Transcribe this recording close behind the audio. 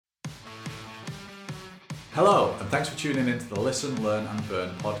Hello, and thanks for tuning in to the Listen, Learn and Burn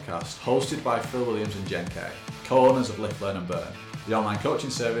podcast, hosted by Phil Williams and Jen Kay, co-owners of Lift, Learn and Burn, the online coaching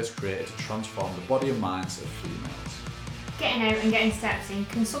service created to transform the body and minds of females. Getting out and getting steps in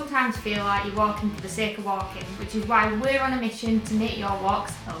can sometimes feel like you're walking for the sake of walking, which is why we're on a mission to make your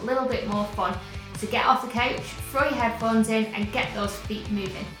walks a little bit more fun. So get off the couch, throw your headphones in and get those feet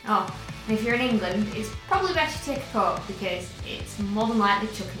moving. Oh, and if you're in England, it's probably best you take a coat because it's more than likely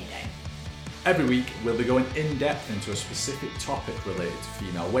chucking it down. Every week, we'll be going in-depth into a specific topic related to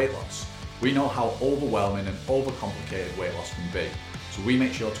female weight loss. We know how overwhelming and overcomplicated weight loss can be, so we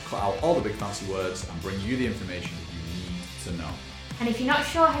make sure to cut out all the big fancy words and bring you the information that you need to know. And if you're not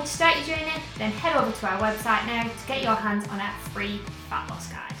sure how to start your journey, then head over to our website now to get your hands on our free fat loss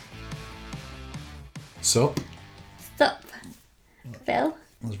guide. So, Sup, Phil?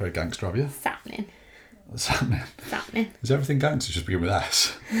 that was very gangster of you. What's happening? What's happening? What's happening? Is everything gangster just begin with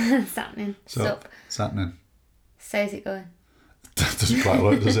S? What's happening? Sup? What's happening? How's it going? That doesn't quite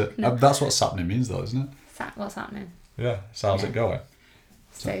work, does it? No. That's what sappening means though, isn't it? What's happening? Yeah. So how's it going?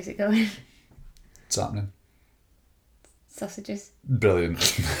 How's it going? It's happening. Sausages. Brilliant.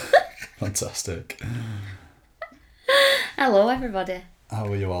 Fantastic. Hello everybody. How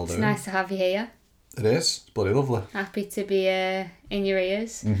are you all It's doing? nice to have you here. It is. It's bloody lovely. Happy to be in your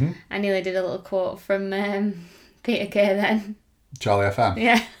ears. Mm-hmm. I nearly did a little quote from Peter Kay then. Charlie FM.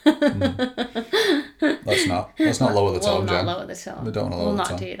 Yeah. Let's not lower the tone, We'll Jen. not lower the tone. We don't want to lower We'll the not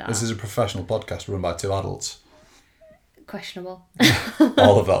tone. do that. This is a professional podcast run by two adults. Questionable.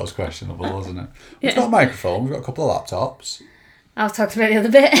 All of that was questionable, wasn't it? We've got a microphone. We've got a couple of laptops. I was talking about the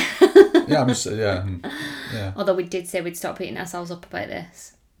other bit. Yeah, I'm just yeah. Although we did say we'd stop beating ourselves up about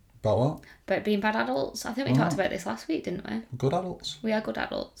this. About what? About being bad adults. I think we talked about this last week, didn't we? Good adults. We are good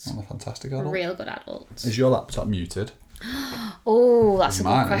adults. I'm a fantastic adult. Real good adults. Is your laptop muted? Oh, that's a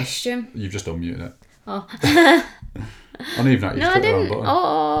Mine good is. question. You've just unmuted it. Oh. I know you've not used No, I the wrong didn't. button.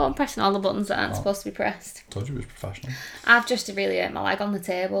 Oh, I'm pressing all the buttons that aren't supposed to be pressed. Told you it was professional. I've just really hurt my leg on the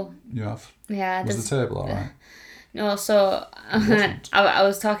table. You have. Yeah. Was the table alright? No, so wasn't. I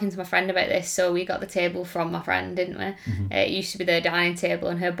was talking to my friend about this. So we got the table from my friend, didn't we? Mm-hmm. It used to be their dining table,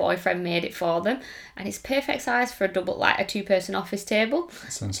 and her boyfriend made it for them, and it's perfect size for a two-person office table.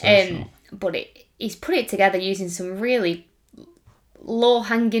 Sensational. But he's put it together using some really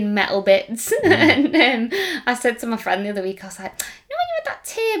low-hanging metal bits. And I said to my friend the other week, I was like, you know, when you're at that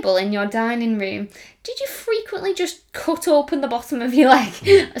table in your dining room, did you frequently just cut open the bottom of your leg?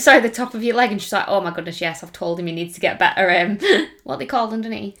 Sorry, the top of your leg? And she's like, oh my goodness, yes, I've told him he needs to get better, what are they called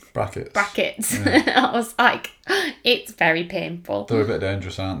underneath? Brackets. Yeah. I was like, it's very painful. They're a bit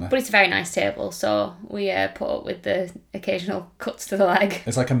dangerous, aren't they? But it's a very nice table, so we put up with the occasional cuts to the leg.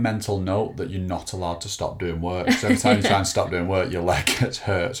 It's like a mental note that you're not allowed to stop doing work. So every time you try and stop doing work, your leg gets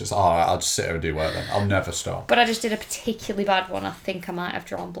hurt. So it's alright, I'll just sit here and do work then. I'll never stop. But I just did a particularly bad one. I think I might have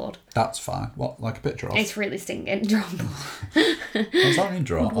drawn blood. That's fine. What, like a picture of? It's really stinging. Drawn blood. What does that mean,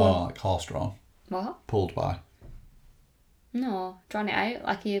 drawn? Oh, like horse drawn. What? Pulled by. No, drawn it out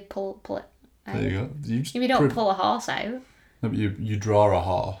like you pull it out. There you go. If you don't pull a horse out. No, but you draw a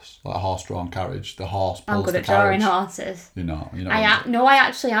horse, like a horse-drawn carriage. The horse pulls I'm good the at drawing carriage. horses. You're not. I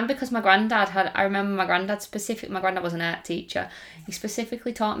actually am, because my granddad I remember my granddad was an art teacher. He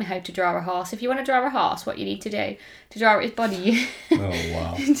specifically taught me how to draw a horse. If you want to draw a horse, what you need to do to draw his body, Oh,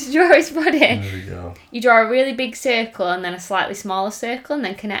 wow. to draw his body, There we go. you draw a really big circle and then a slightly smaller circle and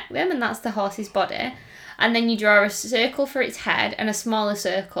then connect them, and that's the horse's body. And then you draw a circle for its head and a smaller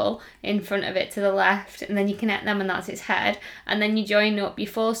circle in front of it to the left, and then you connect them and that's its head. And then you join up your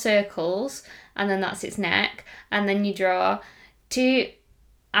 4 circles and then that's its neck. And then you draw 2...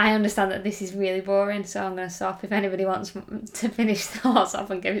 I understand that this is really boring, so I'm going to stop. If anybody wants to finish the horse off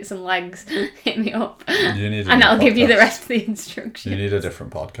and give it some legs, hit me up. And I'll give you the rest of the instructions. You need a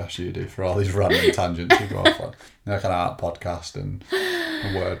different podcast, you do, for all these random tangents you go off on. Like an art podcast and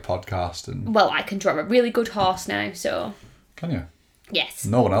a word podcast. And Well, I can draw a really good horse now, so... Can you? Yes.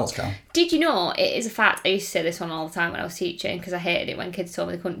 No one else can. Did you know, it is a fact, I used to say this one all the time when I was teaching, because I hated it when kids told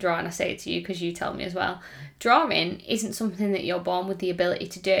me they couldn't draw, and I say it to you because you tell me as well. Drawing isn't something that you're born with the ability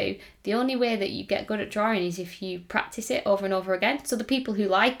to do. The only way that you get good at drawing is if you practice it over and over again. So the people who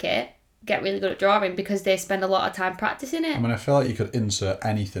like it get really good at drawing because they spend a lot of time practicing it. I mean, I feel like you could insert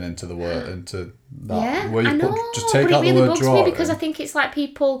anything into the word, into that. Yeah, Where you I know, just take but out it really the word bugs drawing. me because I think it's like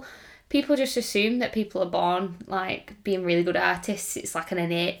people just assume that people are born like being really good artists. It's like an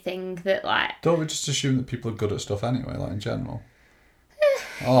innate thing that like... Don't we just assume that people are good at stuff anyway, like in general?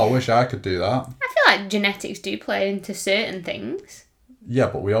 Oh, I wish I could do that. I feel like genetics do play into certain things. Yeah,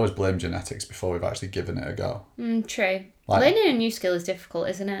 but we always blame genetics before we've actually given it a go. True. Like- Learning a new skill is difficult,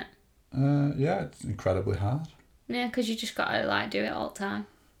 isn't it? Yeah, it's incredibly hard. Yeah, because you just got to like do it all the time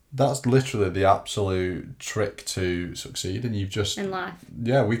That's literally the absolute trick to succeeding. You've just in life.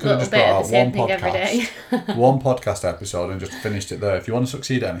 yeah, we could have just Little bit brought of out the same one thing every day. podcast, one podcast episode, and just finished it there. If you want to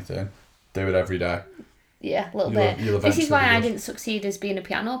succeed at anything, do it every day. Yeah, a little You'll bit. This is eventually why be I good. didn't succeed as being a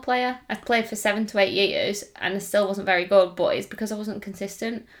piano player. I played for 7 to 8 years and I still wasn't very good, but it's because I wasn't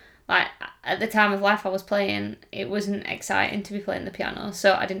consistent. Like, at the time of life I was playing, it wasn't exciting to be playing the piano,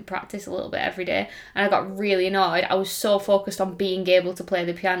 so I didn't practice a little bit every day, and I got really annoyed. I was so focused on being able to play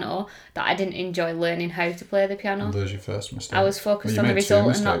the piano that I didn't enjoy learning how to play the piano. And there's your first mistake. I was focused Well, on you the made two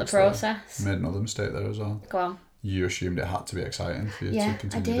result and not the mistakes there. process. You made another mistake there as well. Go on. You assumed it had to be exciting for you Yeah, to I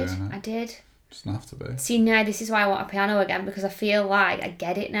continue did. doing it. I did. It doesn't have to be. See, now this is why I want a piano again, because I feel like I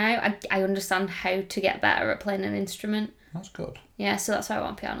get it now. I understand how to get better at playing an instrument. That's good. Yeah, so that's why I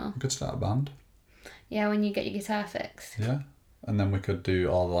want a piano. We could start a band. Yeah, when you get your guitar fixed. Yeah. And then we could do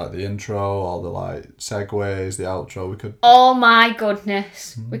all the, like, the intro, all the, like, segues, the outro. We could... Oh my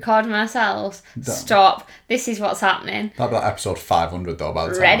goodness. Recording ourselves. Done. Stop. This is what's happening. That'd be like episode 500, though, by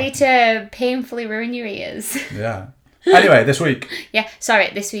the time. Ready to painfully ruin your ears. Yeah. Anyway, this week. Yeah, sorry,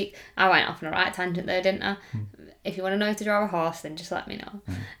 this week I went off on a right tangent there, didn't I? If you want to know how to draw a horse, then just let me know.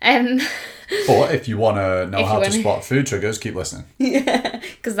 But if you want to know If how you to wanna- spot food triggers, keep listening.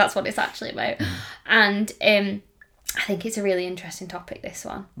 because that's what it's actually about. And I think it's a really interesting topic, this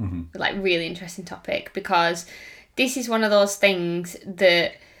one. Like, really interesting topic, because this is one of those things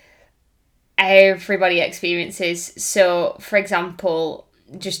that everybody experiences. So, for example,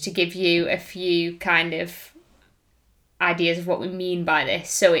 just to give you a few kind of ideas of what we mean by this.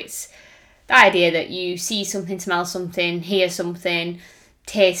 So it's the idea that you see something, smell something, hear something,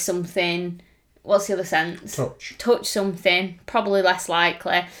 taste something. What's the other sense? Touch something. Probably less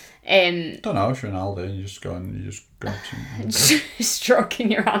likely. Don't know, if you're in Aldi and you just go and you just grab something.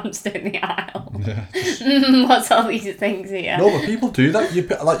 Stroking your arms down the aisle. Yeah. What's all these things here? No, but people do that.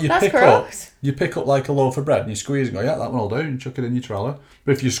 That's gross. You pick up like a loaf of bread and you squeeze and go, yeah, that one will do, and chuck it in your trolley.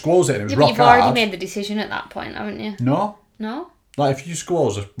 But if you squoze it and it was Yeah, but rock you've already hard, made the decision at that point, haven't you? no. No? Like if you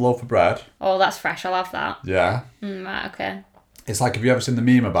squoze a loaf of bread, Oh, that's fresh. I'll have that. yeah. Right, okay. It's like, have you ever seen the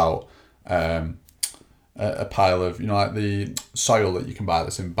meme about a pile of, you know, like the soil that you can buy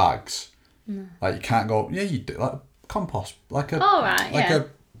that's in bags? No. Like you can't go, yeah, you do, like compost, like a Oh, right, like yeah. a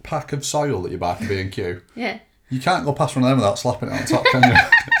pack of soil that you buy from B&Q. Yeah. You can't go past one of them without slapping it on top, can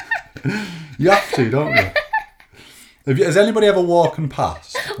you? You have to, don't you? Has anybody ever walking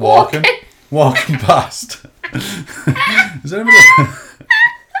past? Walking past. Has anybody...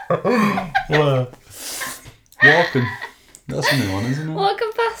 Walking. That's a new one, isn't it?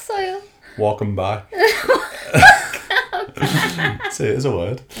 Walking past soil. Walking by. See, it is a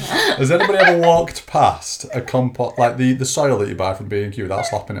word. Has anybody ever walked past a compost, like the soil that you buy from B&Q without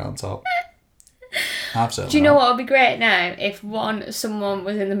slapping it on top? I've certainly Do you know not. what would be great now? If someone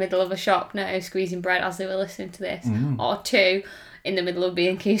was in the middle of a shop now squeezing bread as they were listening to this, or two, in the middle of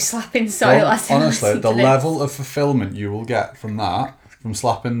B&Q slapping soil Well, as they were honestly, listening the to this. level of fulfillment you will get from that, from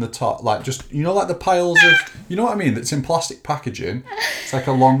slapping the top, like just, you know, like the piles of, you know what I mean, that's in plastic packaging. It's like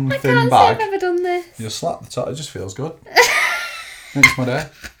a long, I thin can't say bag. I've ever done this. You slap the top, it just feels good. Makes my day.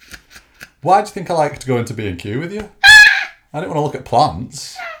 Why do you think I like to go into B&Q with you? I didn't want to look at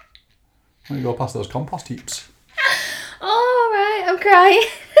plants. I want to go past those compost heaps. Oh, right, I'm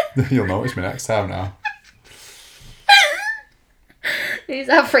crying. You'll notice me next time now. Who's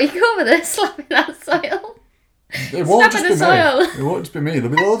that freak over there slapping that soil? It won't Snapping just be the soil. me. It won't just be me.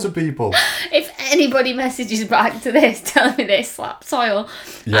 There'll be loads of people. If anybody messages back to this telling me they slap soil,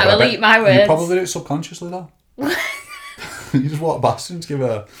 Yeah, I but will bet eat my words. You probably do it subconsciously though. You just walk past and just give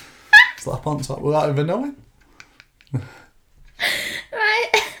a slap on top without even knowing. Right.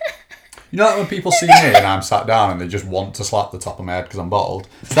 You know, like when people see me and I'm sat down and they just want to slap the top of my head because I'm bald?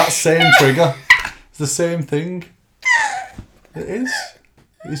 It's that same trigger. It's the same thing. It is.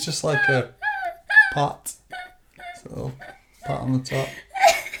 It's just like a pat. So, pat on the top.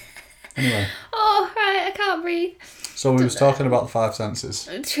 Anyway, Oh, right, I can't breathe. so we was talking about the five senses.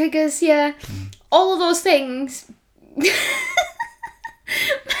 Triggers, yeah. All of those things. You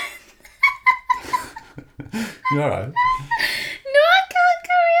alright? No, I can't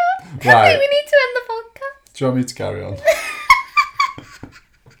carry on. I Right. think we need to end the podcast. Do you want me to carry on?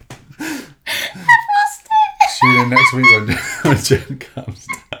 I've lost it. Tune in next week when Jen comes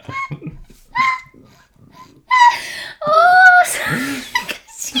down. Oh, sorry.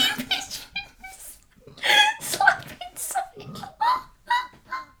 Slapping soil.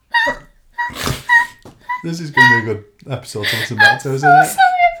 This is going to be a good episode to listen back to, isn't Oh, it?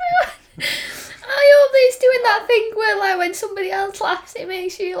 sorry, everyone. I hope he's doing that thing where, like, when somebody else laughs, it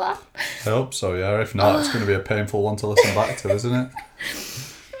makes you laugh. I hope so, yeah. If not, it's going to be a painful one to listen back to, isn't it?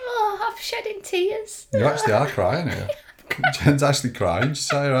 Oh, I'm shedding tears. You actually are crying here. Jen's actually crying. She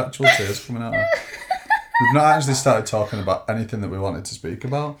saw her actual tears coming out. We've not actually started talking about anything that we wanted to speak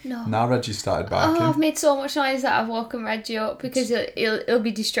about. No. Now Reggie started barking. Oh, I've made so much noise that I've woken Reggie up because he'll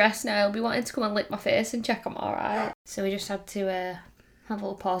be distressed now. He'll be wanting to come and lick my face and check I'm alright. So we just had to have a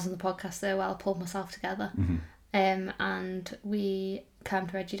little pause on the podcast there while I pulled myself together. Mm-hmm. And we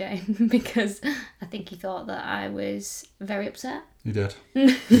calmed Reggie down because I think he thought that I was very upset. You did.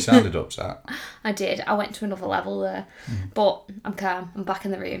 You sounded upset. I did. I went to another level there. But I'm calm. I'm back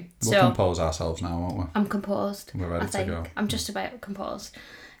in the room. We'll compose ourselves now, won't we? I'm composed. We're ready to go. I'm just about composed.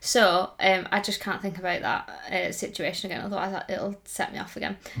 So I just can't think about that situation again, otherwise it'll set me off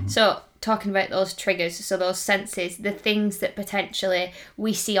again. Mm-hmm. So talking about those triggers, so those senses, the things that potentially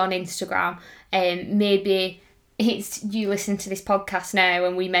we see on Instagram, maybe it's you listen to this podcast now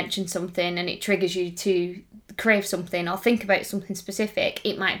and we mention something and it triggers you to crave something or think about something specific.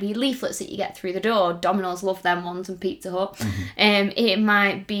 It might be leaflets that you get through the door. Domino's love them ones and Pizza Hut. Mm-hmm. It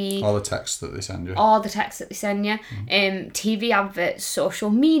might be all the texts that they send you. Mm-hmm. TV adverts,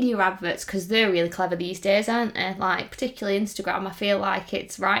 social media adverts, because they're really clever these days, aren't they? Like particularly Instagram, I feel like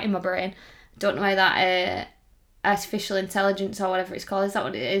it's right in my brain. Don't know why that artificial intelligence or whatever it's called, is that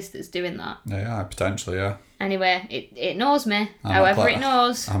what it is that's doing that? Yeah, potentially, yeah. Anyway, it knows me, however it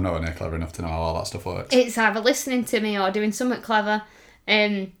knows. I'm nowhere near clever enough to know how all that stuff works. It's either listening to me or doing something clever.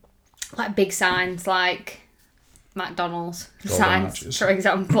 Like big signs like McDonald's signs, for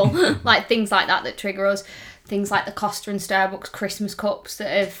example. Like things like that trigger us. Things like the Costa and Starbucks Christmas cups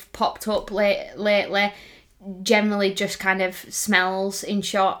that have popped up lately. Generally just kind of smells in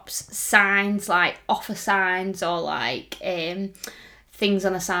shops. Signs like offer signs or like... things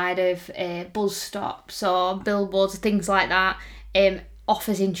on the side of bus stops or billboards, things like that,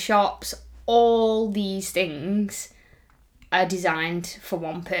 offers in shops. All these things are designed for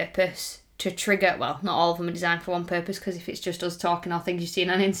one purpose, to trigger. Well, not all of them are designed for one purpose, because if it's just us talking or things you've seen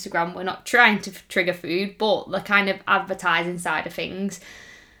on Instagram, we're not trying to trigger food, but the kind of advertising side of things,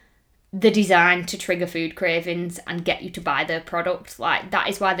 they're designed to trigger food cravings and get you to buy their product. Like, that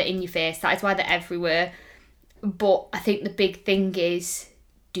is why they're in your face, that is why they're everywhere. But I think the big thing is,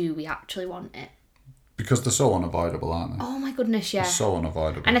 do we actually want it? Because they're so unavoidable, aren't they? Oh my goodness, yeah. They're so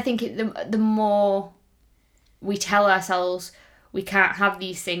unavoidable. And I think the more we tell ourselves we can't have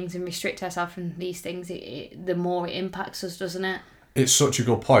these things and restrict ourselves from these things, the more it impacts us, doesn't it? It's such a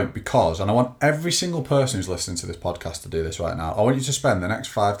good point, because, and I want every single person who's listening to this podcast to do this right now, I want you to spend the next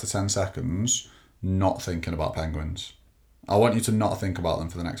 5 to 10 seconds not thinking about penguins. I want you to not think about them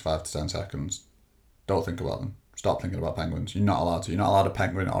for the next 5 to 10 seconds. Don't think about them. Stop thinking about penguins. You're not allowed to. You're not allowed a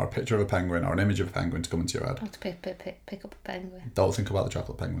penguin or a picture of a penguin or an image of a penguin to come into your head. I have to pick up a penguin. Don't think about the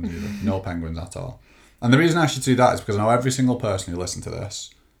chocolate penguins either. No penguins at all. And the reason I asked you to do that is because I know every single person who listened to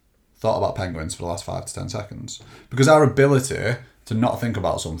this thought about penguins for the last 5 to 10 seconds. Because our ability to not think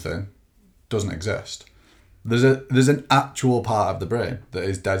about something doesn't exist. There's an actual part of the brain that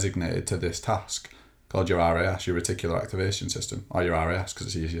is designated to this task called your RAS, your reticular activation system, or your RAS because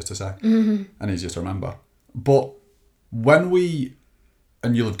it's easier to say and easier to remember. But when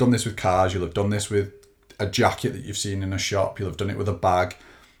and you'll have done this with cars, you'll have done this with a jacket that you've seen in a shop, you'll have done it with a bag.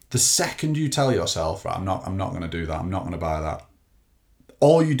 The second you tell yourself, right, I'm not going to do that, I'm not going to buy that,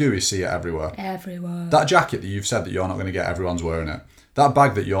 all you do is see it everywhere. Everywhere. That jacket that you've said that you're not going to get, everyone's wearing it. That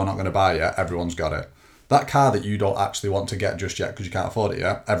bag that you're not going to buy yet, everyone's got it. That car that you don't actually want to get just yet because you can't afford it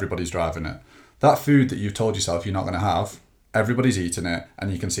yet, everybody's driving it. That food that you've told yourself you're not going to have, everybody's eating it,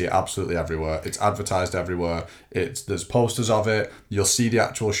 and you can see it absolutely everywhere. It's advertised everywhere. There's posters of it. You'll see the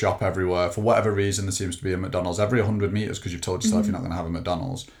actual shop everywhere. For whatever reason, there seems to be a McDonald's every 100 metres because you've told yourself you're not going to have a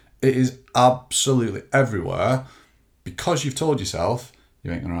McDonald's. It is absolutely everywhere because you've told yourself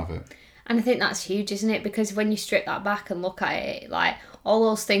you ain't going to have it. And I think that's huge, isn't it? Because when you strip that back and look at it, like, all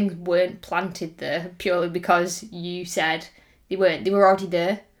those things weren't planted there purely because you said they weren't. They were already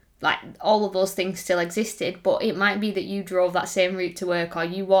there. Like, all of those things still existed, but it might be that you drove that same route to work or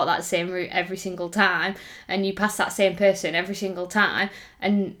you walked that same route every single time and you passed that same person every single time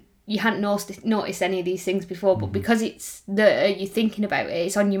and you hadn't noticed any of these things before, but because it's there, you're thinking about it,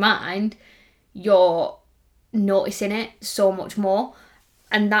 it's on your mind, you're noticing it so much more.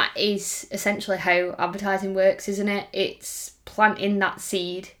 And that is essentially how advertising works, isn't it? It's planting that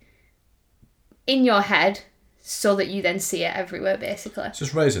seed in your head so that you then see it everywhere, basically. It's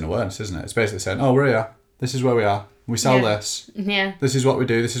just raising awareness, isn't it? It's basically saying, oh, we're here. This is where we are. We sell Yeah. this. Yeah. This is what we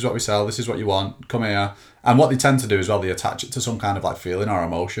do. This is what we sell. This is what you want. Come here. And what they tend to do as well, they attach it to some kind of like feeling or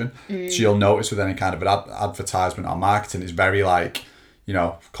emotion. So you'll notice with any kind of an advertisement or marketing, it's very like, you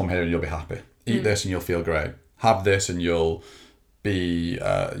know, come here and you'll be happy. Eat this and you'll feel great. Have this and you'll be,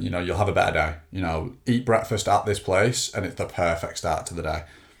 you'll have a better day. You know, eat breakfast at this place and it's the perfect start to the day.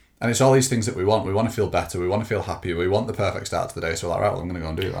 And it's all these things that we want. We want to feel better. We want to feel happy. We want the perfect start to the day. So we're like, right, well, I'm going to go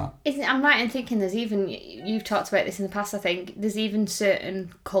and do that. I'm right in thinking there's even, you've talked about this in the past, I think, there's even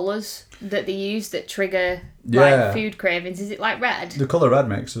certain colours that they use that trigger like food cravings. Is it like red? The colour red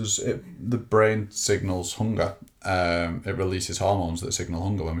makes us, the brain signals hunger. It releases hormones that signal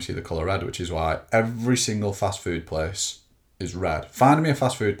hunger when we see the colour red, which is why every single fast food place is red. Find me a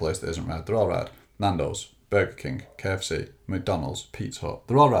fast food place that isn't red. They're all red. Nando's, Burger King, KFC, McDonald's, Pizza Hut.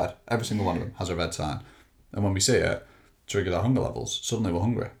 They're all red. Every single one of them has a red sign. And when we see it, triggers our hunger levels. Suddenly we're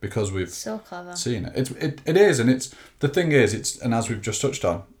hungry because we've So clever. seen it. It is, and it's the thing is, and as we've just touched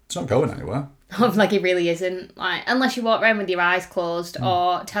on, it's not going anywhere. Like it really isn't. Like unless you walk around with your eyes closed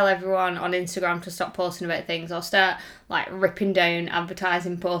or tell everyone on Instagram to stop posting about things or start like ripping down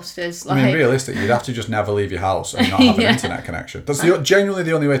advertising posters. Like, I mean, realistically, you'd have to just never leave your house and not have an internet connection. That's genuinely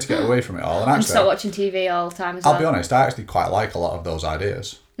the only way to get away from it all. And and actually, stop watching TV all the time as well. I'll be honest, I actually quite like a lot of those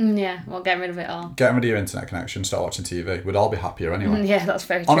ideas. Yeah, well, getting rid of it all. Getting rid of your internet connection, start watching TV. We'd all be happier anyway. Yeah, that's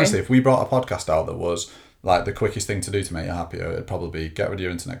very true. Honestly, if we brought a podcast out that was like the quickest thing to do to make you happier, it'd probably be get rid of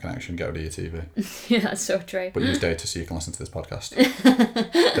your internet connection, get rid of your TV. Yeah, that's so true. But use data so you can listen to this podcast.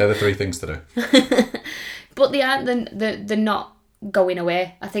 They're the 3 things to do. But they aren't they're not going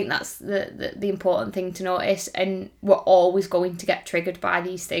away. I think that's the important thing to notice. And we're always going to get triggered by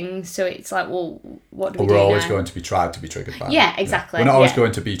these things. So it's like, well, what do we do But we're always now? going to be tried to be triggered by Yeah, them. exactly. We're not always Yeah.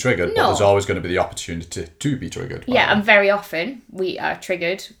 going to be triggered, but No. there's always going to be the opportunity to be triggered. By Yeah, them. and very often we are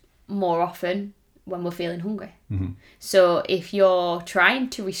triggered more often when we're feeling hungry. Mm-hmm. So if you're trying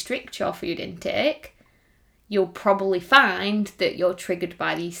to restrict your food intake, you'll probably find that you're triggered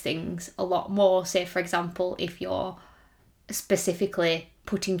by these things a lot more. Say, for example, if you're specifically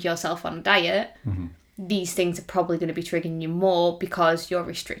putting yourself on a diet, these things are probably going to be triggering you more because you're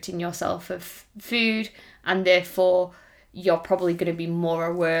restricting yourself of food, and therefore you're probably going to be more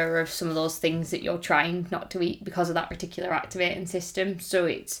aware of some of those things that you're trying not to eat because of that particular activating system. So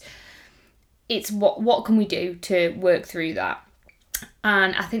it's what can we do to work through that?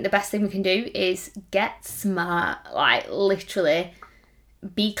 And I think the best thing we can do is get smart, like literally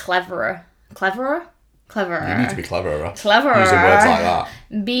be cleverer. You need to be cleverer. Cleverer. Using words like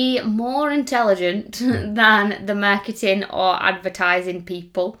that. Be more intelligent than the marketing or advertising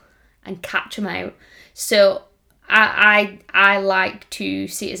people and catch them out. So I like to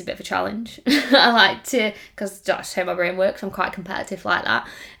see it as a bit of a challenge. I like to, because that's how my brain works, I'm quite competitive like that.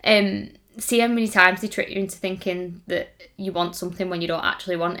 See how many times they trick you into thinking that you want something when you don't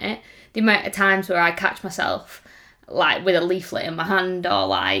actually want it. The amount of times where I catch myself like with a leaflet in my hand, or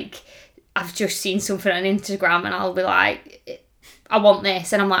like I've just seen something on Instagram and I'll be like, I want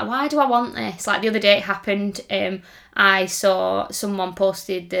this, and I'm like, why do I want this? Like the other day it happened, I saw someone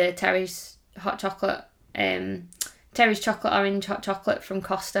posted the Terry's hot chocolate, Terry's chocolate orange hot chocolate from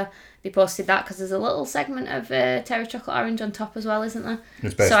Costa. They posted that because there's a little segment of Terry's chocolate orange on top as well, isn't there?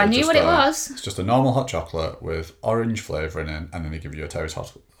 It's So I basically knew just what it was. It's just a normal hot chocolate with orange flavouring in, and then they give you a Terry's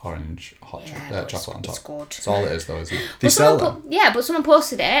orange hot chocolate on top. It's good. That's all it is, though, isn't it? They sell them. But someone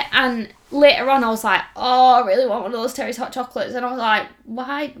posted it, and later on I was like, oh, I really want one of those Terry's hot chocolates, and I was like,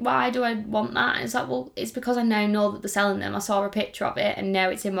 why do I want that? And it's like, well, it's because I now know that they're selling them. I saw a picture of it, and now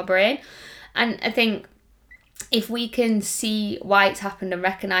it's in my brain. And I think if we can see why it's happened and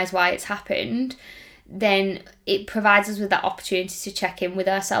recognise why it's happened, then it provides us with that opportunity to check in with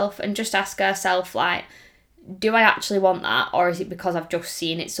ourselves and just ask ourselves, like, do I actually want that, or is it because I've just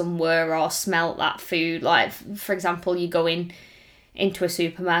seen it somewhere or smelt that food? Like, for example, you go into a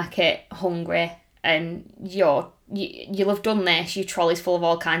supermarket hungry and you'll have done this, your trolley's full of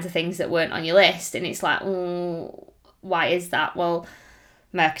all kinds of things that weren't on your list, and it's like, why is that? Well,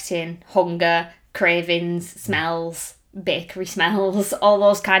 marketing, hunger, cravings, smells, bakery smells, all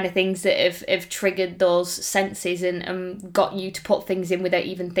those kind of things that have triggered those senses and got you to put things in without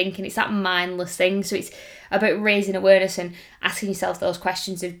even thinking. It's that mindless thing. So it's about raising awareness and asking yourself those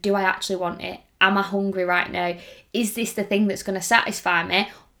questions of, do I actually want it? Am I hungry right now? Is this the thing that's going to satisfy me?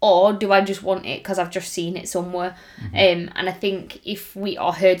 Or do I just want it because I've just seen it somewhere? And I think if we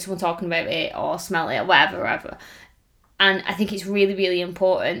or heard someone talking about it or smell it or whatever, and I think it's really, really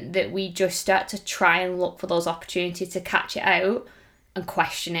important that we just start to try and look for those opportunities to catch it out and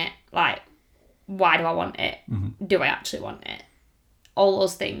question it. Like, why do I want it? Do I actually want it? all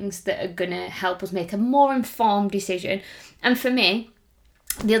those things that are going to help us make a more informed decision. And for me,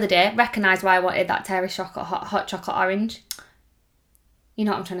 the other day, recognised why I wanted that Terry's hot chocolate orange. You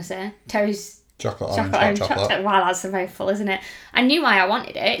know what I'm trying to say? Terry's chocolate orange. Wow, that's a mouthful, isn't it? I knew why I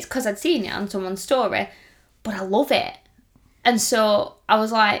wanted it. It's because I'd seen it on someone's story, but I love it. And so I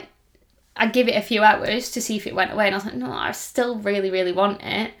was like, I'd give it a few hours to see if it went away. And I was like, no, I still really, really want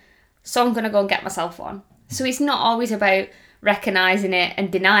it. So I'm going to go and get myself one. So it's not always about recognising it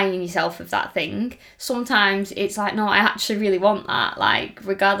and denying yourself of that thing. Sometimes it's like, no, I actually really want that. Like,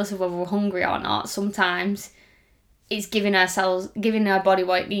 regardless of whether we're hungry or not, sometimes it's giving our body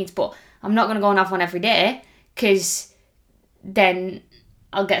what it needs. But I'm not going to go and have one every day, because then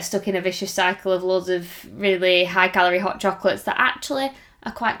I'll get stuck in a vicious cycle of loads of really high calorie hot chocolates that actually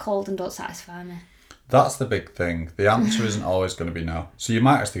are quite cold and don't satisfy me. That's the big thing. The answer isn't always going to be no. So you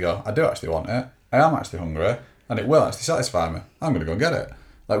might actually go, I do actually want it. I am actually hungry. And it will actually satisfy me. I'm going to go and get it.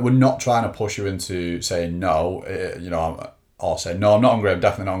 Like, we're not trying to push you into saying no, or say, no, I'm not hungry, I'm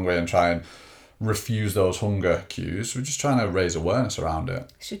definitely not hungry, and try and refuse those hunger cues. We're just trying to raise awareness around it.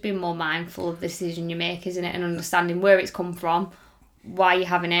 It's just being more mindful of the decision you make, isn't it? And understanding where it's come from, why you're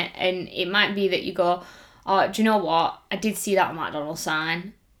having it. And it might be that you go, oh, do you know what? I did see that McDonald's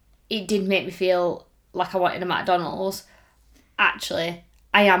sign. It did make me feel like I wanted a McDonald's. Actually,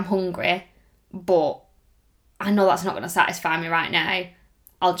 I am hungry, but I know that's not going to satisfy me right now.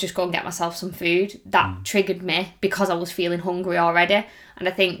 I'll just go and get myself some food. That triggered me because I was feeling hungry already. And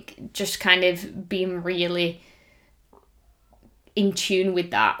I think just kind of being really in tune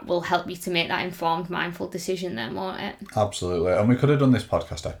with that will help you to make that informed, mindful decision then, won't it? Absolutely. And we could have done this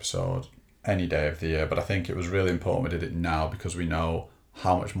podcast episode any day of the year, but I think it was really important we did it now, because we know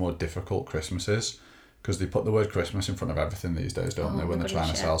how much more difficult Christmas is. Because they put the word Christmas in front of everything these days, don't they? When they're trying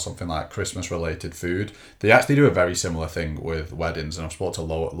to sell something like Christmas-related food. They actually do a very similar thing with weddings, and I've spoken to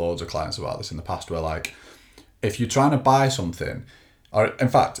loads of clients about this in the past, where, like, if you're trying to buy something, or in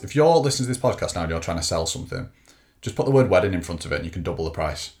fact, if you're listening to this podcast now and you're trying to sell something, just put the word wedding in front of it and you can double the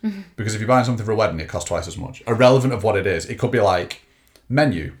price. Mm-hmm. Because if you're buying something for a wedding, it costs twice as much. Irrelevant of what it is. It could be like,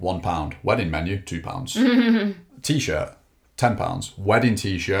 menu, £1. Wedding menu, £2. T-shirt, £10. Wedding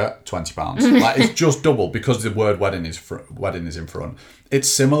t-shirt, £20. Like, it's just double because the word wedding is in front. It's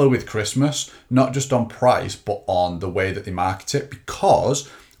similar with Christmas, not just on price, but on the way that they market it, because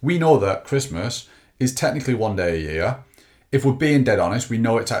we know that Christmas is technically one day a year. If we're being dead honest, we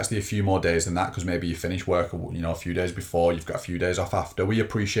know it's actually a few more days than that, because maybe you finish work, a few days before, you've got a few days off after. We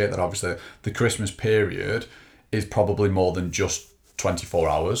appreciate that obviously the Christmas period is probably more than just 24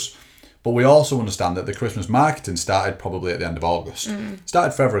 hours. But we also understand that the Christmas marketing started probably at the end of August.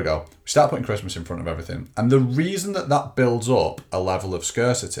 Started forever ago. We started putting Christmas in front of everything. And the reason that builds up a level of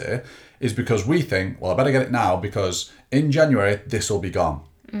scarcity is because we think, well, I better get it now, because in January, this will be gone.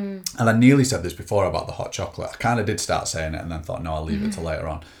 And I nearly said this before about the hot chocolate. I kind of did start saying it and then thought, no, I'll leave it till later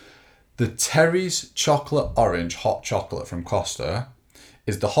on. The Terry's Chocolate Orange hot chocolate from Costa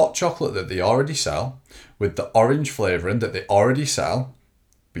is the hot chocolate that they already sell with the orange flavouring that they already sell,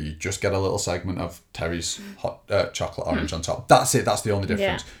 but you just get a little segment of Terry's hot chocolate orange on top. That's it. That's the only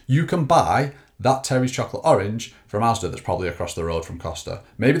difference. Yeah. You can buy that Terry's chocolate orange from Asda that's probably across the road from Costa.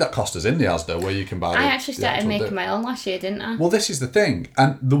 Maybe that Costa's in the Asda where you can buy I actually started making my own last year, didn't I? Well, this is the thing.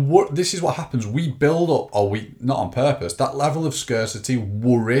 And this is what happens. We build up, not on purpose, that level of scarcity,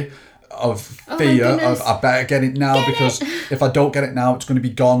 worry, of fear, of I better get it now, because if I don't get it now, it's going to be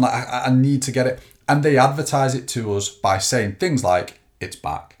gone. Like, I need to get it. And they advertise it to us by saying things like, it's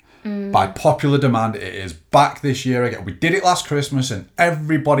back. By popular demand, it is back this year again. We did it last Christmas and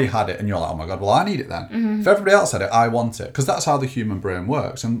everybody had it, and you're like, oh my god, well, I need it then. If everybody else had it, I want it, because that's how the human brain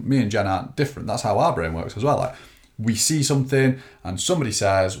works. And me and Jen aren't different. That's how our brain works as well. Like, we see something and somebody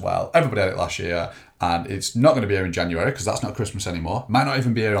says, well, everybody had it last year and it's not going to be here in January because that's not Christmas anymore. Might not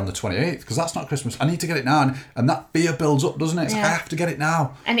even be here on the 28th because that's not Christmas. I need to get it now. And that fear builds up, doesn't it? It's like, I have to get it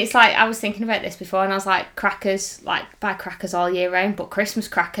now. And it's like, I was thinking about this before and I was like, crackers, like buy crackers all year round, but Christmas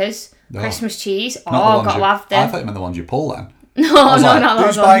crackers, Christmas cheese, got to have them. I thought you meant the ones you pull then. No, not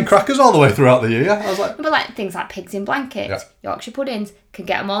those. Who's buying crackers all the way throughout the year? I was like, but like things like pigs in blankets, Yorkshire puddings, can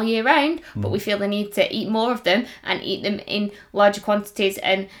get them all year round, but we feel the need to eat more of them and eat them in larger quantities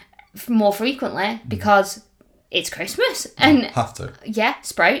and more frequently because it's Christmas. And have to. Yeah,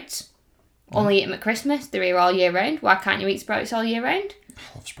 sprouts. Only eat them at Christmas. They're here all year round. Why can't you eat sprouts all year round?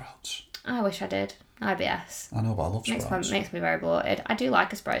 I love sprouts. I wish I did. IBS. I know, but I love sprouts. Makes me very bloated. I do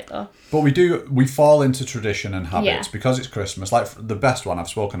like a sprout though. But we fall into tradition and habits because it's Christmas. Like the best one, I've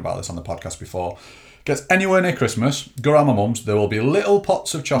spoken about this on the podcast before, gets anywhere near Christmas, go around my mum's, there will be little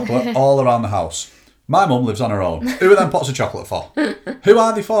pots of chocolate all around the house. My mum lives on her own. Who are them pots of chocolate for? Who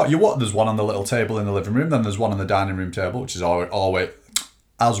are they for? There's one on the little table in the living room, then there's one on the dining room table, which is always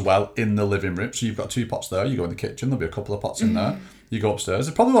as well in the living room. So you've got 2 pots there. You go in the kitchen, there'll be a couple of pots in there. You go upstairs.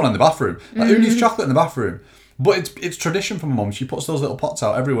 There's probably one in the bathroom. Like, who needs chocolate in the bathroom? But it's tradition from my mum. She puts those little pots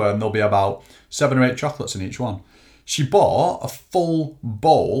out everywhere, and there'll be about 7 or 8 chocolates in each one. She bought a full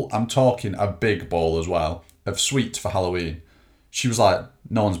bowl, I'm talking a big bowl as well, of sweets for Halloween. She was like,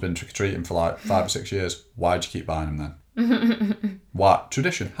 no one's been trick-or-treating for like 5 or 6 years. Why'd you keep buying them then? Why?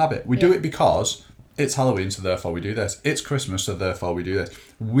 Tradition, habit. We do it because it's Halloween, so therefore we do this. It's Christmas, so therefore we do this.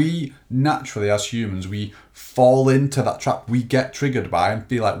 We naturally, as humans, we fall into that trap. We get triggered by and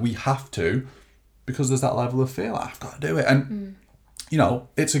feel like we have to, because there's that level of fear, like, I've got to do it. And, you know,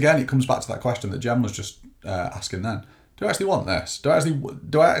 it comes back to that question that Jem was just asking then. Do I actually want this? Do I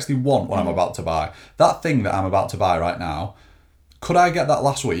actually want what I'm about to buy? That thing that I'm about to buy right now, could I get that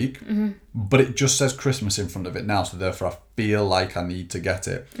last week? But it just says Christmas in front of it now, so therefore I feel like I need to get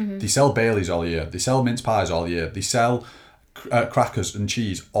it. They sell Baileys all year. They sell mince pies all year. They sell crackers and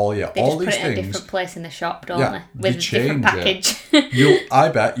cheese all year. They all just these put it in things, a different place in the shop, don't yeah, they? With a different package. I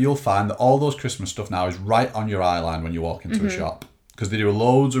bet you'll find that all those Christmas stuff now is right on your eye line when you walk into a shop. Because they do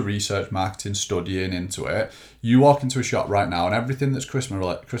loads of research, marketing, studying into it. You walk into a shop right now and everything that's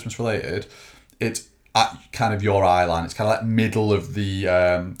Christmas related, it's at kind of your eye line. It's kind of like middle of the,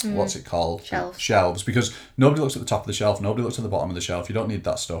 what's it called? Shelves. Because nobody looks at the top of the shelf. Nobody looks at the bottom of the shelf. You don't need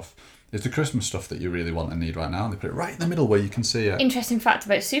that stuff. It's the Christmas stuff that you really want and need right now. And they put it right in the middle where you can see it. Interesting fact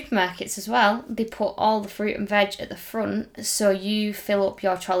about supermarkets as well. They put all the fruit and veg at the front. So you fill up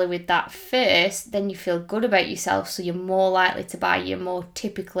your trolley with that first. Then you feel good about yourself. So you're more likely to buy your more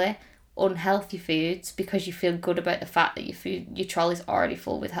typically unhealthy foods because you feel good about the fact that your trolley's already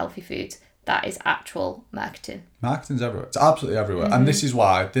full with healthy foods. That is actual marketing. Marketing's everywhere. It's absolutely everywhere. And this is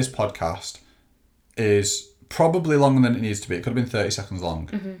why this podcast is probably longer than it needs to be. It could have been 30 seconds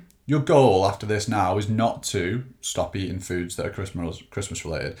long. Your goal after this now is not to stop eating foods that are Christmas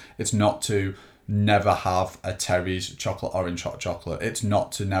related. It's not to never have a Terry's chocolate orange hot chocolate. It's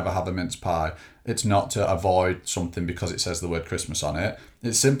not to never have a mince pie. It's not to avoid something because it says the word Christmas on it.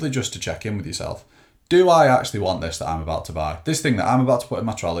 It's simply just to check in with yourself. Do I actually want this that I'm about to buy? This thing that I'm about to put in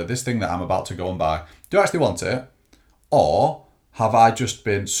my trolley, this thing that I'm about to go and buy. Do I actually want it? Or have I just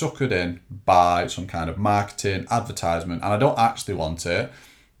been suckered in by some kind of marketing, advertisement, and I don't actually want it,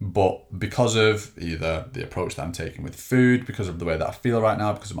 but because of either the approach that I'm taking with food, because of the way that I feel right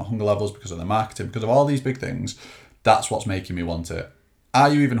now, because of my hunger levels, because of the marketing, because of all these big things, that's what's making me want it. Are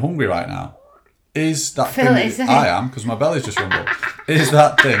you even hungry right now? Is that thing that I am, because my belly's just rumbled. Is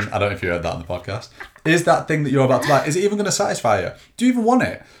that thing, I don't know if you heard that on the podcast, is that thing that you're about to buy, is it even going to satisfy you? Do you even want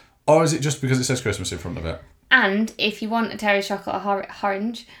it? Or is it just because it says Christmas in front of it? And if you want a Terry's chocolate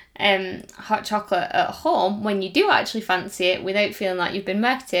orange, hot chocolate at home, when you do actually fancy it without feeling like you've been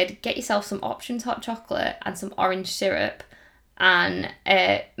marketed, get yourself some Options hot chocolate and some orange syrup and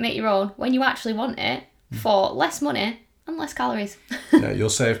make your own when you actually want it for less money and less calories. Yeah, you'll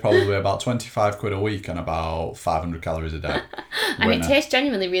save probably about 25 quid a week and about 500 calories a day. And it tastes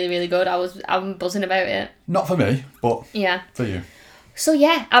genuinely really, really good. I'm buzzing about it. Not for me, but yeah, for you. So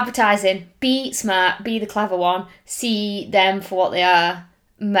yeah, advertising. Be smart, be the clever one. See them for what they are.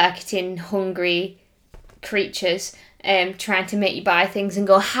 Marketing hungry creatures trying to make you buy things and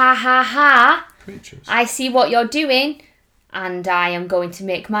go, ha ha ha. Creatures. I see what you're doing and I am going to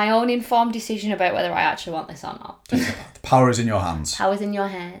make my own informed decision about whether I actually want this or not. The power is in your hands. Power is in your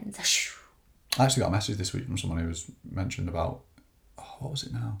hands. I actually got a message this week from someone who was mentioned about, what was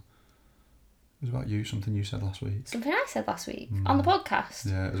it now? It was about you, something you said last week. Something I said last week on the podcast.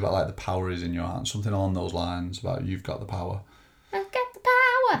 Yeah, it was about like the power is in your hands. Something along those lines about you've got the power. I've got the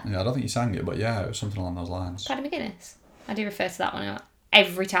power. Yeah, I don't think you sang it, but yeah, it was something along those lines. Paddy McGuinness. I do refer to that one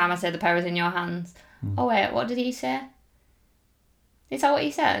every time I say the power is in your hands. Oh wait, what did he say? Is that what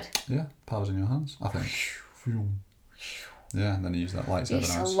he said? Yeah, power's in your hands, I think. Yeah, and then he used that lightsaber. I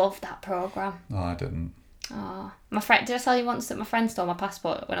used to love that programme. No, I didn't. Oh, my friend! Did I tell you once that my friend stole my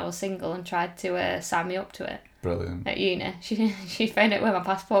passport when I was single and tried to sign me up to it? Brilliant. At uni, she found out where my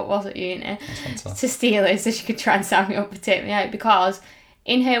passport was at uni. That's fantastic. To steal it so she could try and sign me up and take me out, because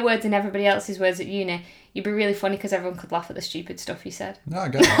in her words and everybody else's words at uni, you'd be really funny because everyone could laugh at the stupid stuff you said. No, I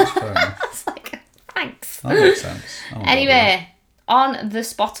get that. That's fair enough. It's like, thanks. That makes sense. Anyway, on the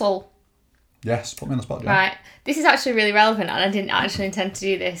spottle. Yes, put me on the spot, Jen. Right. This is actually really relevant, and I didn't actually intend to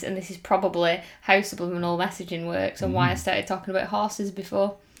do this, and this is probably how subliminal messaging works and why I started talking about horses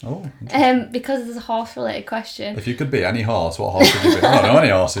before. Oh. Because there's a horse-related question. If you could be any horse, what horse would you be? I don't know any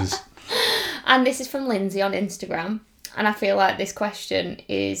horses. And this is from Lindsay on Instagram, and I feel like this question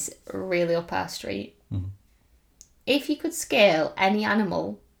is really up our street. If you could scale any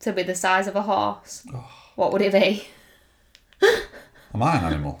animal to be the size of a horse, what would it be? Am I an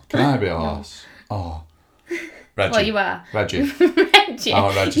animal? Can I be a horse? Oh. Reggie. Well, you are. Reggie. Reggie. I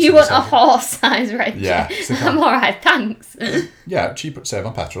want Reggie You to want be a size. horse-sized Reggie? Yeah. I'm alright, thanks. Yeah, cheap, save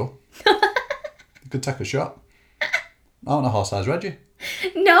on petrol. You could take a shot. I want a horse-sized Reggie.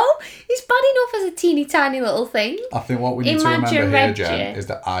 No, he's bad enough as a teeny tiny little thing. I think what we need to Imagine remember here, Reggie. Jen, is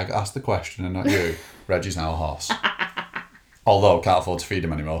that I asked the question and not you. Reggie's now a horse. Although can't afford to feed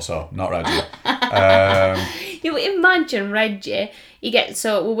him anymore, so not Reggie. You imagine Reggie.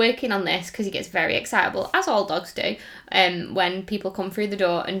 So we're working on this because he gets very excitable, as all dogs do, when people come through the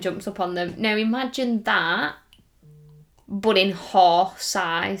door and jumps up on them. Now imagine that, but in horse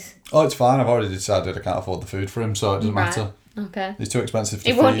size. Oh, it's fine. I've already decided I can't afford the food for him, so it doesn't matter. Okay. He's too expensive to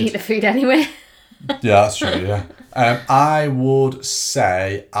He feed. won't eat the food anyway. Yeah, that's true, yeah. I would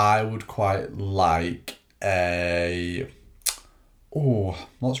say I would quite like a... Oh,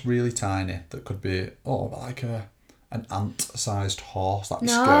 what's really tiny that could be... Oh, like an ant-sized horse. That'd be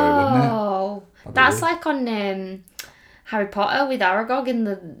scary, wouldn't it? No. That'd be That's weird. like on Harry Potter with Aragog in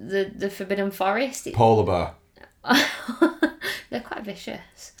the Forbidden Forest. Polar bear. They're quite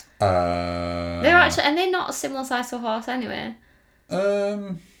vicious. They're Actually, and they're not a similar size to a horse anyway.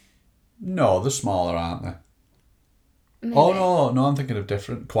 No, they're smaller, aren't they? Maybe. Oh, no, I'm thinking of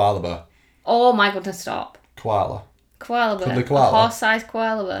different. Koala bear. Oh my goodness, stop. Koala. Koala bear. Cuddly koala? A horse-sized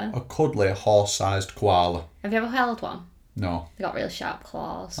koala bear. A cuddly, horse-sized koala. Have you ever held one? No, They got really sharp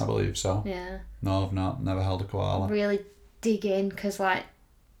claws. I believe so. Yeah. No, I've not. Never held a koala. Really dig in because they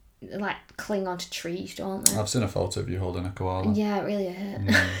cling onto trees, don't they? I've seen a photo of you holding a koala. Yeah, it really hurt.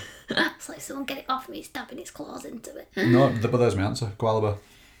 It's like someone get it off me, stabbing his claws into it. No, but there's my answer. Koala bear.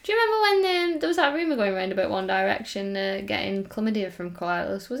 Do you remember when there was that rumour going around about One Direction getting chlamydia from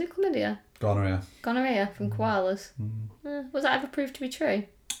koalas? Was it chlamydia? Gonorrhea. Gonorrhea from koalas? Was that ever proved to be true?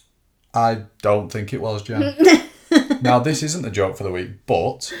 I don't think it was, Jen. Now, this isn't the joke for the week,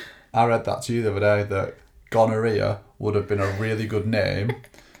 but I read that to you the other day that gonorrhea would have been a really good name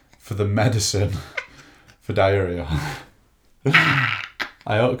for the medicine for diarrhea.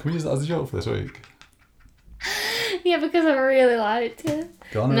 Can we use that as a joke for this week? Yeah, because I really liked it.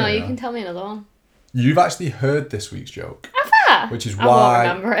 Gonorrhea. No, you can tell me another one. You've actually heard this week's joke, which is I why.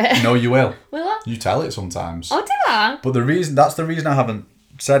 won't remember it. No, you will. Will I? You tell it sometimes. Oh, do I? But that's the reason I haven't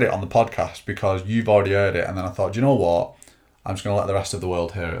said it on the podcast, because you've already heard it, and then I thought, do you know what? I'm just going to let the rest of the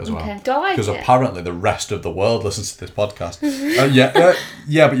world hear it as well. Okay. Do I like Because it? apparently the rest of the world listens to this podcast. Yeah,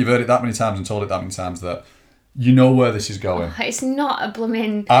 but you've heard it that many times and told it that many times that you know where this is going. It's not a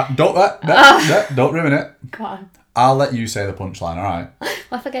blooming... Don't ruin it. Go on. I'll let you say the punchline, alright? Will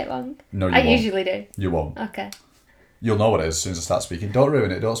I forget wrong? No, you I won't. usually do. You won't. Okay. You'll know what it is as soon as I start speaking. Don't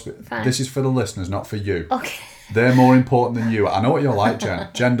ruin it. Don't speak. Fine. This is for the listeners, not for you. Okay. They're more important than you. I know what you're like, Jen.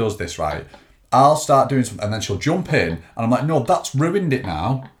 Jen does this, right? I'll start doing something and then she'll jump in and I'm like, no, that's ruined it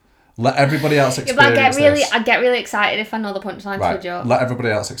now. Let everybody else Yeah, experience but this. I get really excited if I know the punchline to a Right, joke. let everybody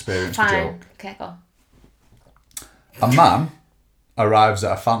else experience the Fine. joke. Okay, go on. A man arrives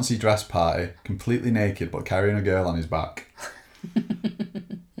at a fancy dress party, completely naked but carrying a girl on his back.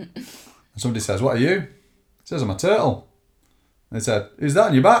 And somebody says, what are you? He says, I'm a turtle. And they said, who's that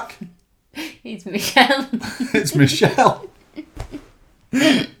on your back? It's Michelle. It's Michelle.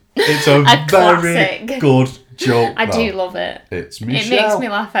 It's a very classic. good joke. I do though. love it. It's It Michelle. makes me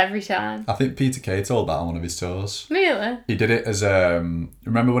laugh every time. I think Peter Kay told that on one of his tours. Really? He did it as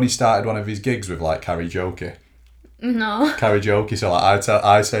remember when he started one of his gigs with like karaoke? No. Karaoke. So like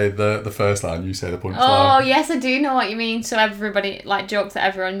I say the first line, you say the punchline. Oh, yes, I do know what you mean. So everybody, like, jokes that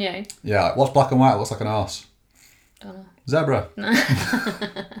everyone knew. Yeah. Like, what's black and white? It looks like an horse. Don't know. Zebra.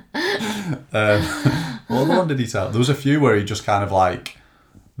 What other one did he tell? There was a few where he just kind of like.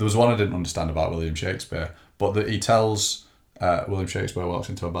 There was one I didn't understand about William Shakespeare, but that he tells William Shakespeare walks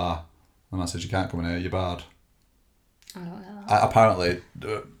into a bar, and I said, "You can't come in here, you're bad." I don't know. Apparently,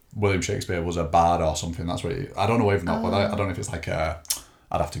 William Shakespeare was a bard or something. That's what I don't know even not, but I don't know if it's like I'd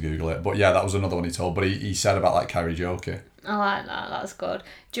have to Google it. But yeah, that was another one he told. But he said about like karaoke. I like that. That's good.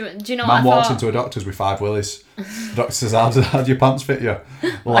 Do you know Man what I walks thought? into a doctor's with 5 willies. The doctor says, how do your pants fit you?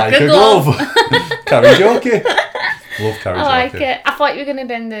 Like Like a a glove. glove. Karaoke. Love karaoke. I like it. I thought you were going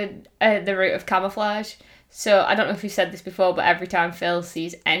to do the route of camouflage. So I don't know if you've said this before, but every time Phil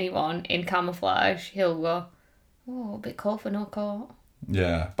sees anyone in camouflage, he'll go, "Oh, a bit cold for no coat,"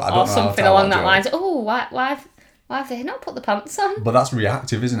 Yeah, but I don't or know something how to along tell that joke. lines. Oh, why have they not put the pants on? But that's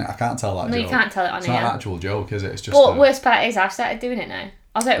reactive, isn't it? I can't tell that No, joke. you can't tell it on It's here. not an actual joke, is it? It's just But worst part is I've started doing it now.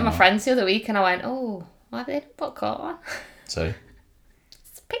 I was out with my Oh. friends the other week and I went, "Oh, why have they not put a coat on?" See?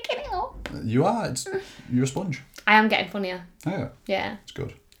 It's picking it up. You are. You're a sponge. I am getting funnier. Oh, yeah. Yeah. It's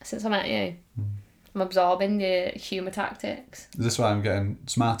good. Since I met you. I'm absorbing your humour tactics. Is this why I'm getting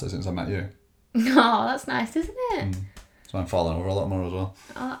smarter since I met you? Oh, that's nice, isn't it? So I'm falling over a lot more as well.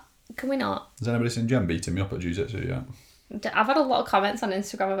 Can we not? Has anybody seen Jen beating me up at jiu-jitsu yet? I've had a lot of comments on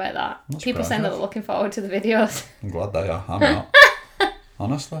Instagram about that. That's People saying that they're impressive. looking forward to the videos. I'm glad they are. I'm not.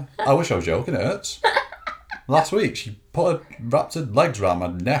 Honestly. I wish I was joking. It hurts. Last week, she wrapped her legs around my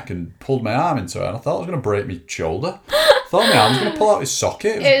neck and pulled my arm into her, and I thought it was going to break my shoulder. I thought my arm was going to pull out his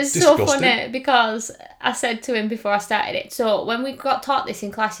socket. It was disgusting. so funny because I said to him before I started it, so when we got taught this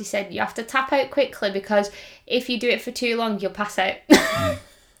in class, he said you have to tap out quickly because if you do it for too long, you'll pass out.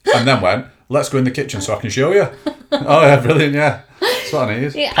 And then went, let's go in the kitchen so I can show you. Oh, yeah, brilliant, yeah. That's what I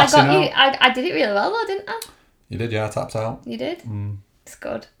need. Yeah, Passing I got out. you. I did it really well though, didn't I? You did, yeah, I tapped out. You did? It's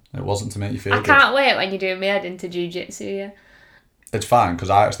good. It wasn't to make you feel I good. can't wait when you're doing my head into jiu-jitsu, yeah. It's fine, because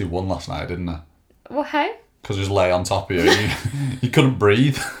I actually won last night, didn't I? Well, how? Because I just lay on top of you. You couldn't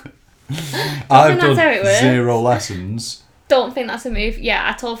breathe. I've that's how it done works. 0 lessons. Don't think that's a move. Yeah,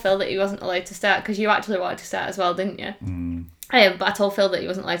 I told Phil that he wasn't allowed to start because you actually wanted to start as well, didn't you? But I told Phil that he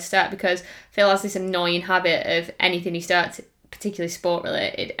wasn't allowed to start because Phil has this annoying habit of anything he starts, particularly sport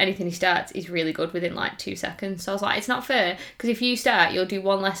related, anything he starts is really good within like 2 seconds. So I was like, it's not fair because if you start, you'll do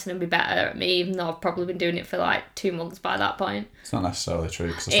one lesson and be better at me, even though I've probably been doing it for like 2 months by that point. It's not necessarily true,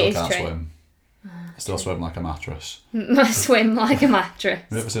 because I It still is can't true. swim. I still swim like a mattress. I swim like a mattress.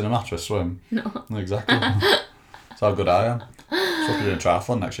 Have you ever seen a mattress swim? No. Exactly. That's how good I am. So I'm doing a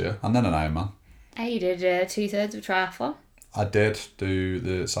triathlon next year, and then an Ironman. Hey, you did 2/3 of triathlon. I did do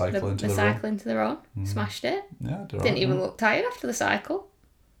the cycling to the road. cycling to the road. Smashed it. Yeah, I did Didn't even look tired after the cycle.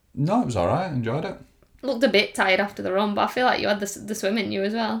 No, it was alright. I enjoyed it. Looked a bit tired after the run, but I feel like you had the swim in you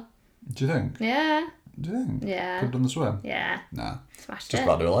as well. Do you think? Yeah. Do you think? Yeah. Could have done the swim? Yeah. Nah. Smashed Just it.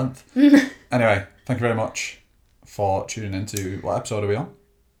 about do a length. Anyway, thank you very much for tuning in to what episode are we on?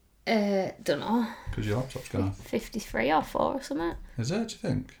 Don't know. Because your laptop's going to... 53 or 4 or something. Is it, do you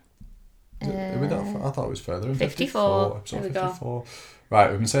think? Are we that far? I thought it was further. 54. Episode There we go. 54. Right,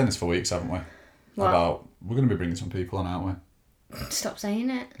 we've been saying this for weeks, haven't we? What? About, we're going to be bringing some people on, aren't we? Stop saying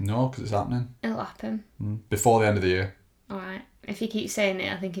it. No, because it's happening. It'll happen. Before the end of the year. Alright. If you keep saying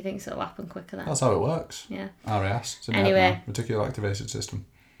it, I think he thinks it'll happen quicker then. That's how it works. Yeah. RAS. It's in your Anyway. head now. Reticular activation system.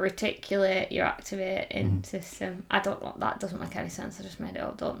 Reticulate your activating system. I don't know. That doesn't make any sense. I just made it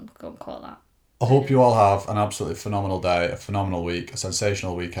up. Don't go and quote that. I hope you all have an absolutely phenomenal day, a phenomenal week, a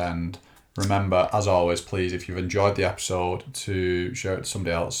sensational weekend. Remember, as always, please, if you've enjoyed the episode, to share it to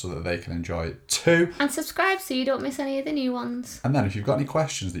somebody else so that they can enjoy it too. And subscribe so you don't miss any of the new ones. And then if you've got any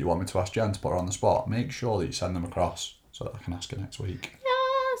questions that you want me to ask Jen to put her on the spot, make sure that you send them across so that I can ask her next week.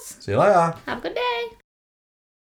 Yes. See you later. Have a good day.